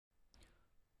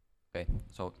Okay,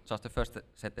 so just to first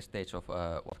set the stage of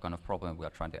what kind of problem we are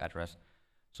trying to address.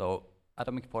 So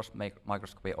atomic force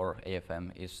microscopy, or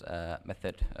AFM, is a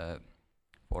method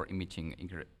for imaging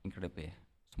incredibly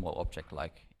small objects,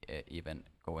 like even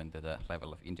going to the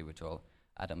level of individual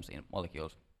atoms in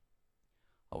molecules.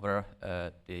 However,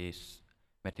 this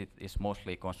method is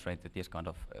mostly constrained to this kind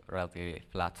of relatively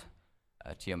flat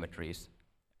geometries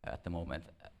at the moment.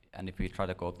 And if we try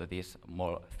to go to these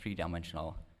more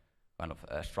three-dimensional kind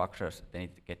of structures, then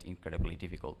it gets incredibly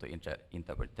difficult to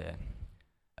interpret the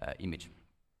image.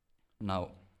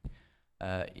 Now,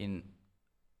 in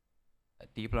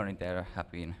deep learning, there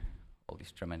have been all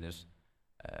these tremendous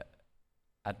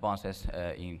advances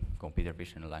in computer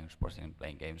vision, language processing,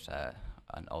 playing games,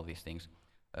 and all these things.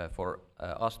 For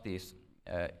us, this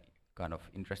kind of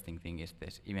interesting thing is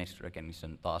this image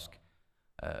recognition task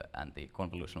and the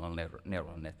convolutional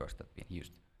neural networks that have been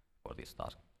used for this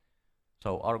task.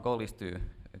 So our goal is to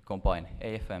combine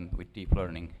AFM with deep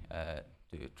learning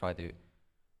to try to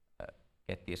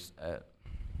get this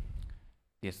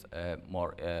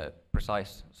more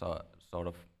precise sort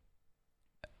of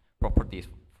properties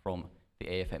from the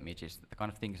AFM images. The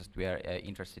kind of things that we are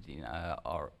interested in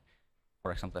are,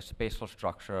 for example, the spatial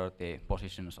structure, the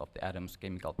positions of the atoms,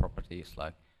 chemical properties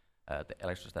like the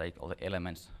electrostatic, or the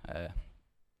elements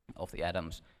of the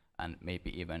atoms, and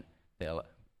maybe even tell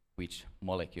which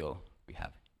molecule we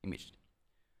have imaged.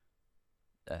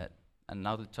 And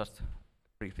now to just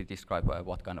briefly describe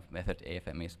what kind of method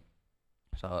AFM is.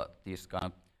 So these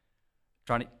kind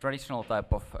of traditional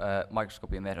type of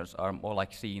microscopy methods are more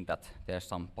like seeing that there's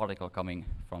some particle coming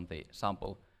from the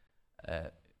sample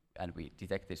and we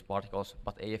detect these particles,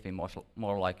 but AFM is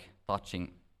more like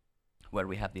touching, where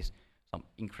we have this some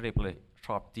incredibly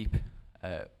sharp tip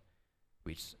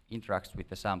which interacts with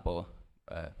the sample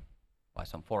by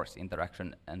some force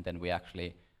interaction, and then we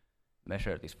actually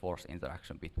measure this force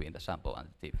interaction between the sample and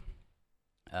the tip.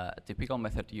 A typical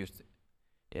method used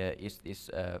is this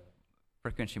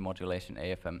frequency modulation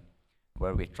AFM,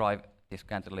 where we drive this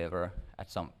cantilever at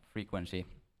some frequency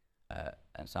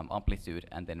and some amplitude,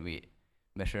 and then we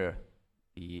measure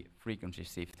the frequency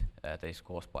shift that is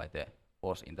caused by the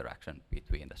force interaction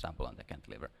between the sample and the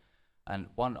cantilever. And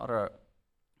one other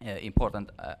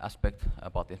important aspect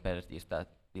about this method is that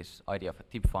this idea of a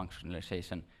tip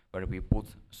functionalization, where we put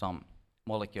some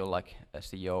molecule like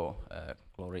CO,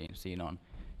 chlorine, xenon,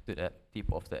 to the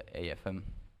tip of the AFM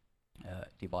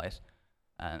device.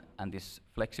 And this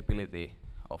flexibility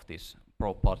of this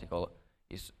probe particle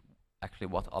is actually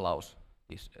what allows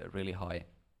this really high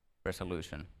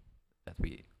resolution that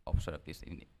we observe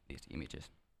in these images.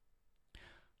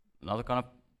 Another kind of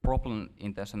problem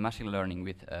in terms of machine learning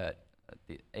with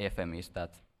the AFM is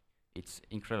that it's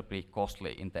incredibly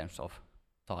costly in terms of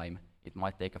time. It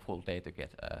might take a full day to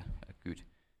get a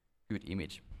good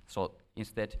image. So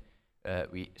instead,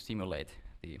 we simulate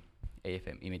the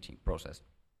AFM imaging process.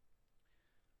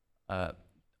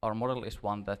 Our model is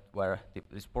one that where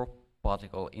this probe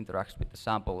particle interacts with the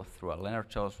sample through a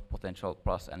Lennard-Jones potential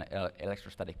plus an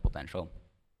electrostatic potential,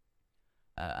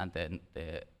 and then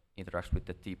interacts with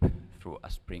the tip through a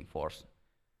spring force.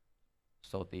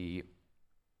 So the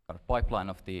pipeline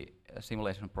of the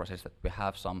simulation process, that we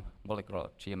have some molecular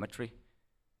geometry,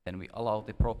 then we allow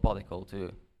the probe particle to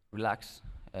relax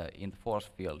in the force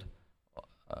field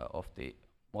of the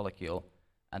molecule,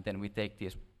 and then we take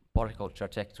these particle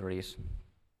trajectories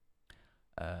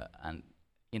and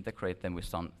integrate them with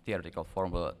some theoretical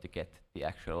formula to get the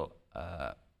actual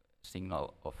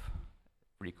signal of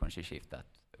frequency shift that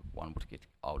one would get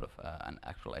out of an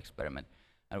actual experiment.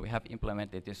 And we have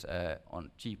implemented this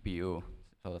on GPU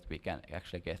so that we can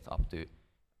actually get up to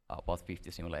about 50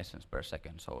 simulations per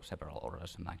second, so several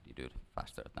orders of magnitude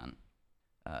faster than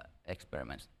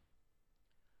experiments.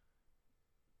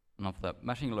 Now for the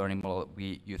machine learning model,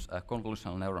 we use a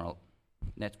convolutional neural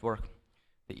network.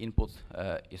 The input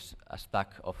is a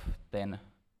stack of 10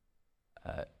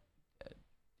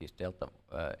 these delta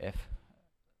F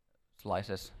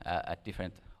slices at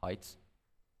different heights.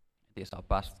 These are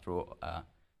passed through a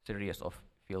series of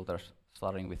filters,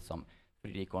 starting with some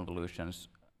 3D convolutions,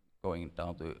 going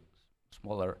down to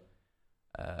smaller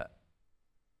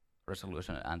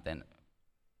resolution, and then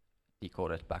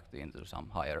decoded back into some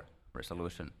higher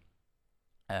resolution.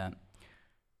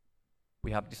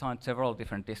 We have designed several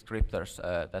different descriptors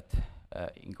that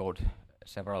encode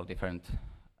several different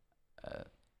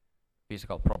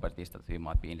physical properties that we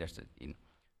might be interested in.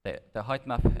 The height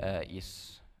map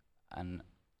is an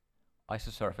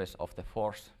isosurface of the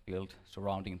force field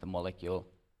surrounding the molecule.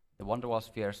 The van der Waals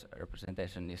spheres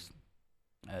representation is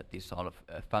these sort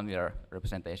of familiar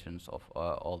representations of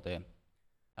all the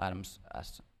atoms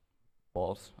as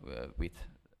balls with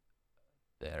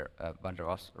their van der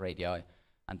Waals radii,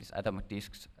 and this atomic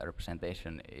disks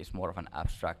representation is more of an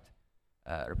abstract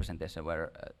representation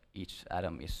where each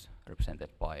atom is represented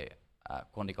by a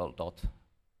conical dot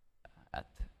at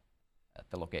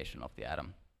the location of the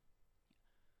atom.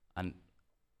 And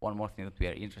one more thing that we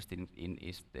are interested in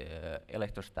is the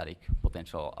electrostatic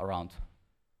potential around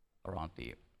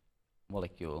the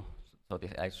molecule. So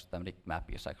this electrostatic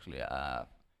map is actually a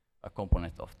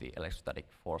component of the electrostatic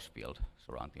force field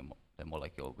surrounding the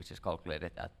molecule, which is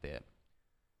calculated at the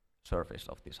surface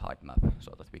of this height map,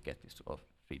 so that we get this sort of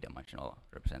three-dimensional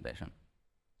representation.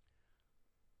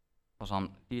 For some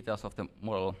details of the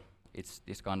model, it's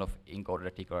this kind of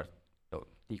encoder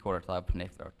decoder type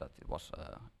network that it was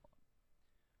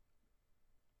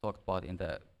talked about in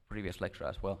the previous lecture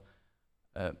as well.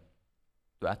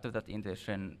 To add to that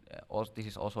intention, this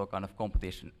is also kind of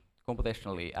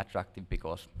computationally attractive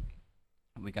because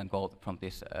we can go from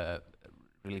this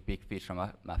really big feature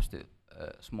maps to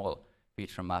small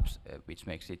feature maps, which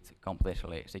makes it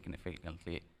computationally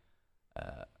significantly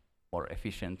more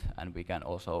efficient, and we can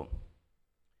also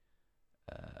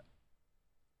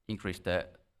increase the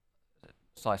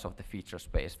size of the feature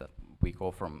space that we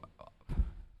go from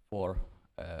 4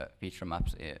 feature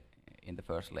maps in the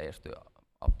first layers to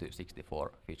up to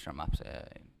 64 feature maps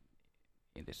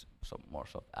in this more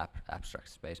sort of abstract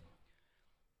space.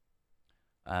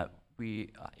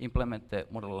 We implement the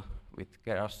model with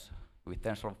Keras with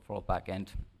TensorFlow backend.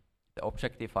 The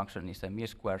objective function is a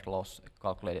mean-squared loss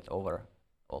calculated over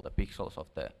all the pixels of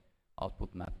the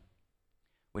output map.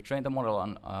 We train the model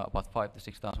on about 5,000 to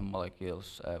 6,000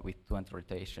 molecules with 20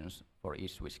 rotations for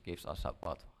each, which gives us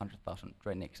about 100,000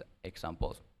 training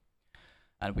examples.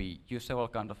 And we use several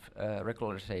kind of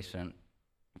regularization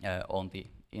on the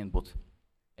input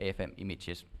AFM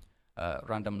images,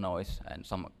 random noise, and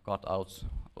some cutouts,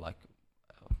 like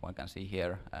one can see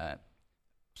here,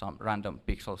 some random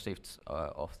pixel shifts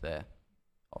of the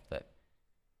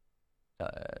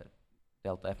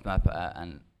delta F map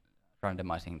and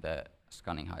randomizing the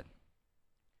scanning height.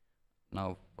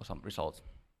 Now for some results.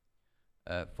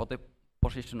 For the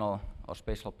positional or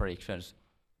spatial predictions,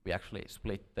 we actually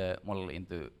split the model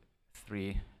into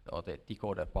 3, or the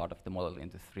decoder part of the model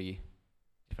into 3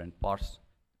 different parts,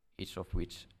 each of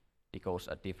which decodes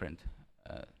a different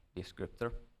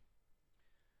descriptor.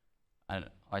 And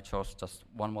I chose just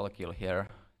one molecule here,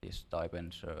 this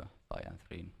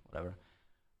dibenzo-thianthrene, whatever,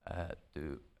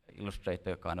 to illustrate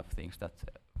the kind of things that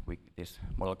this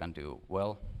model can do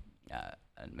well,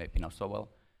 and maybe not so well.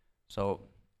 So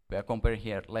we are comparing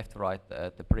here left to right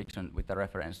the prediction with the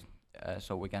reference.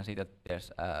 So we can see that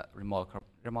there's a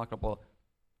remarkable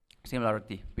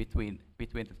similarity between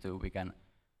the two. We can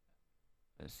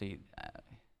see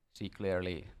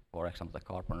clearly, for example, the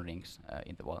carbon rings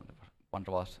in the van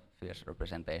der Waals spheres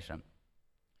representation.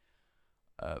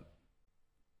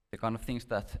 The kind of things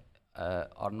that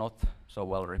are not so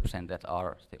well represented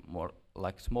are more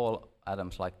like small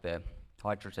atoms, like the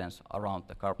hydrogens around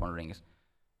the carbon rings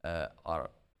are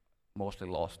mostly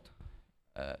lost,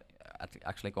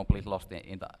 actually completely lost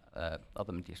in the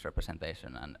atomic disk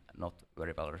representation, and not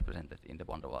very well represented in the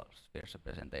van der Waals spheres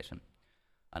representation.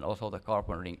 And also the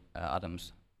carbon ring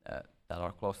atoms that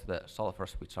are close to the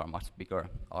sulfurs, which are much bigger,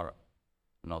 are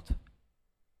not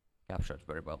captured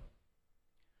very well.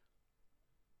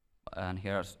 And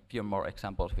here's a few more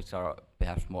examples which are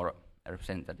perhaps more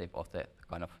representative of the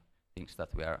kind of things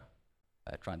that we are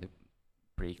trying to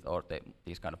predict, or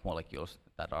these kind of molecules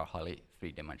that are highly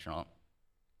three-dimensional.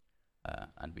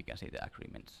 And we can see the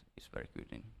agreement is very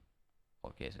good in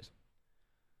all cases.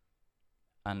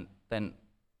 And then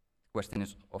the question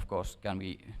is, of course, can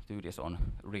we do this on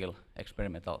real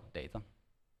experimental data?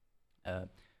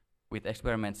 With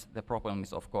experiments, the problem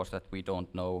is, of course, that we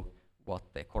don't know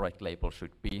what the correct label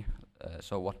should be.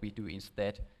 So what we do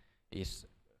instead is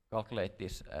calculate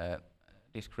this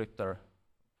descriptor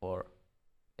for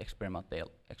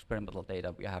experimental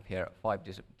data. We have here 5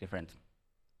 different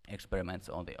experiments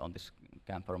on this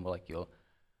camphor molecule,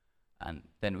 and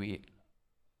then we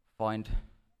find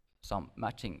some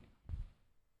matching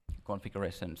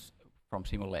configurations from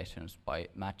simulations by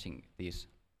matching these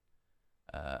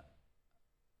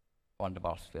van der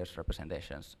Waals spheres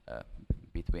representations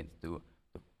between the two,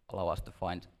 to allow us to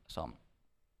find some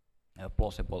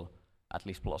plausible, at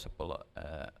least plausible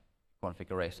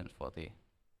configurations for the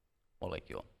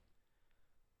molecule.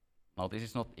 Now this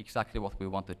is not exactly what we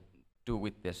want to do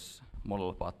with this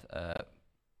model, but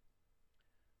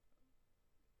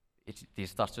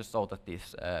this starts to show that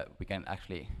this we can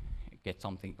actually get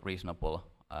something reasonable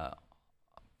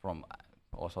from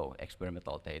also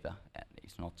experimental data, and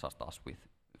it's not just us with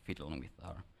fiddling with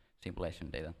our simulation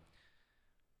data.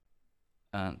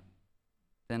 And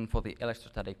then for the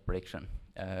electrostatic prediction,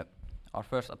 our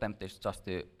first attempt is just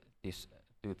to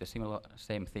do the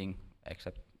same thing,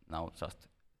 except now just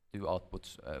two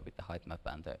outputs with the height map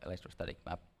and the electrostatic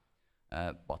map.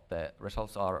 But the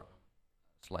results are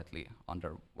slightly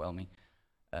underwhelming.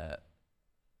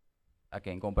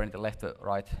 Again, comparing the left to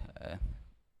right,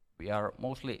 we are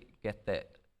mostly get the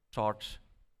charge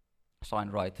sign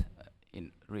right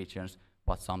in regions,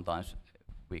 but sometimes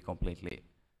we completely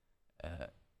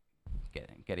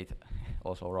get it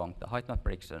also wrong. The height map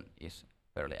prediction is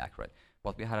fairly accurate,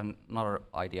 but we had another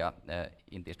idea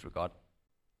in this regard.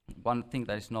 One thing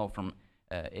that is known from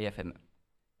AFM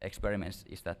experiments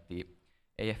is that the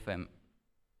AFM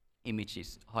image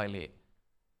is highly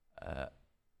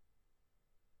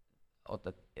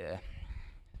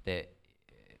the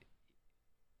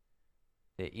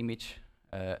image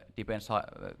depends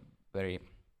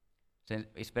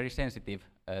is very sensitive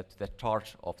to the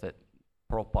charge of the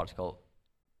probe particle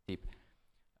tip.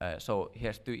 So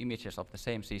here's two images of the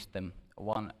same system,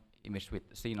 one image with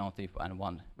xenon tip and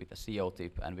one with a CO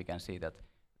tip, and we can see that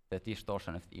the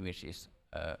distortion of the image is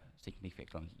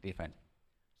significantly different.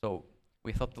 So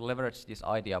we thought to leverage this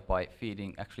idea by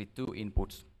feeding actually two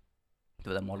inputs to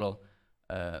the model,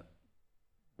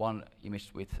 one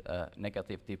image with a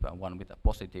negative tip and one with a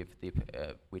positive tip,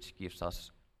 which gives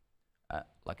us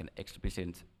like an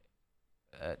explicit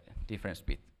difference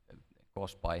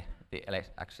caused by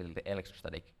actually the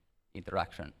electrostatic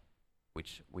interaction,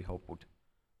 which we hope would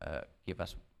give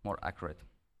us more accurate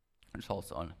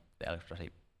results on the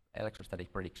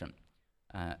electrostatic prediction,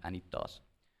 and it does.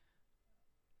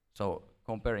 So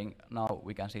comparing now,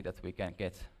 we can see that we can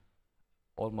get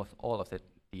almost all of the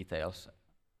details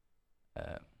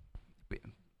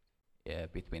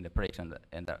between the prediction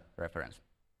and the reference.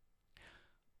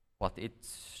 But it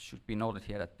should be noted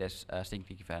here that there's a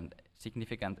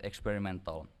significant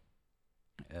experimental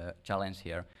challenge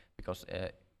here, because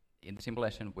in the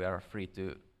simulation we are free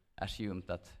to assume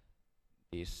that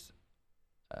these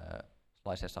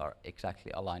slices are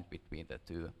exactly aligned between the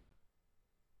two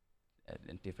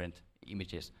different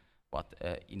images, but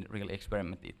in real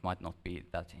experiment it might not be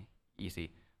that easy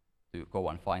to go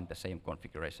and find the same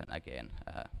configuration again.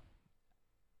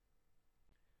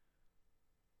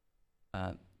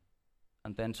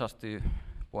 And then just to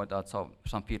point out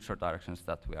some future directions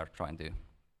that we are trying to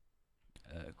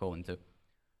go into.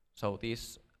 So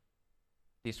these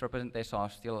representations are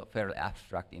still fairly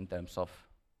abstract in terms of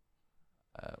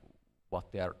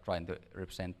what they are trying to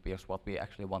represent, because what we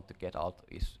actually want to get out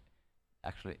is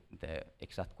actually the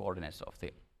exact coordinates of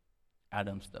the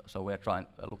atoms. So we are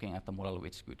looking at the model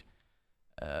which could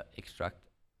extract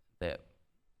the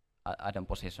atom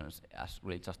positions as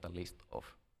really just a list of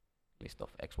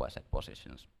XYZ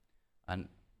positions. And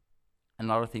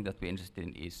another thing that we're interested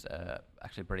in is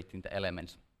actually predicting the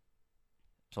elements.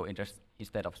 So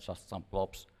instead of just some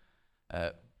blobs,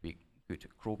 we could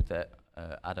group the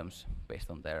atoms based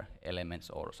on their elements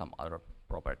or some other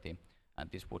property,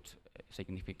 and this would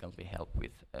significantly help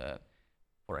with,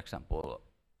 for example,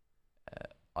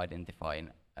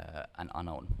 identifying an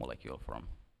unknown molecule from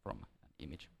an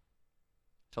image.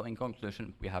 So in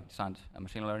conclusion, we have designed a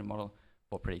machine learning model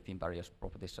for predicting various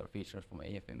properties or features from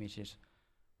AF images.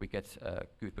 We get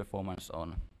good performance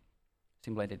on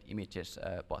simulated images,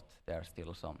 but there are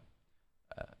still some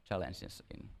challenges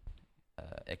in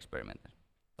experimental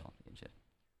images.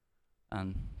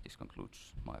 And this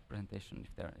concludes my presentation,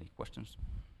 if there are any questions.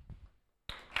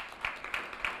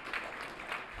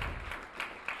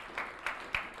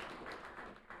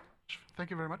 Thank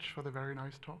you very much for the very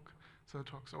nice talk. So the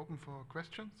talk's open for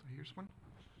questions. So here's one.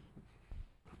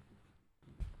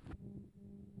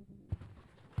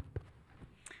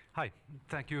 Hi,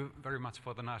 thank you very much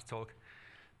for the nice talk.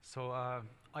 So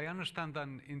I understand that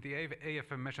in the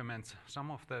AFM measurements, some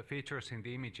of the features in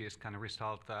the images can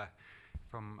result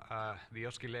from the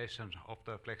oscillation of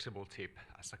the flexible tip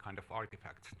as a kind of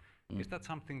artifact. Is that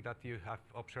something that you have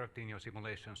observed in your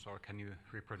simulations, or can you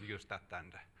reproduce that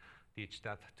and teach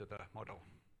that to the model?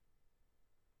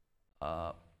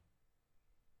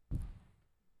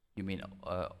 You mean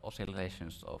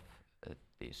oscillations of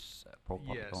this probe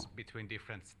particle? Yes, between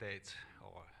different states,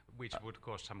 or which would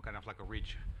cause some kind of like a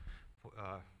ridge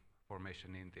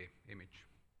formation in the image.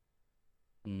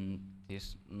 This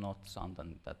is not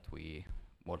something that we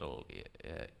model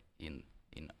in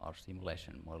our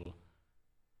simulation model.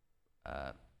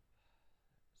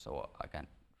 So I can't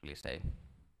really say.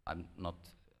 I'm not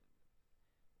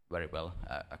very well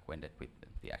acquainted with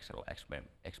the actual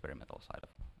experimental side of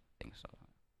things. So.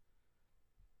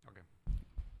 Okay.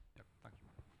 Yep, thank you.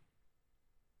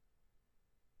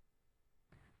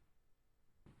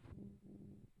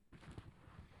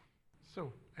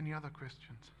 So, any other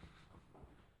questions?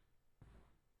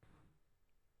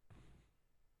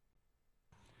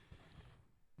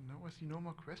 No, I see no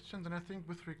more questions, and I think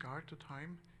with regard to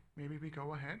time, maybe we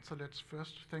go ahead. So let's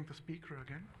first thank the speaker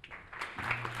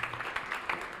again.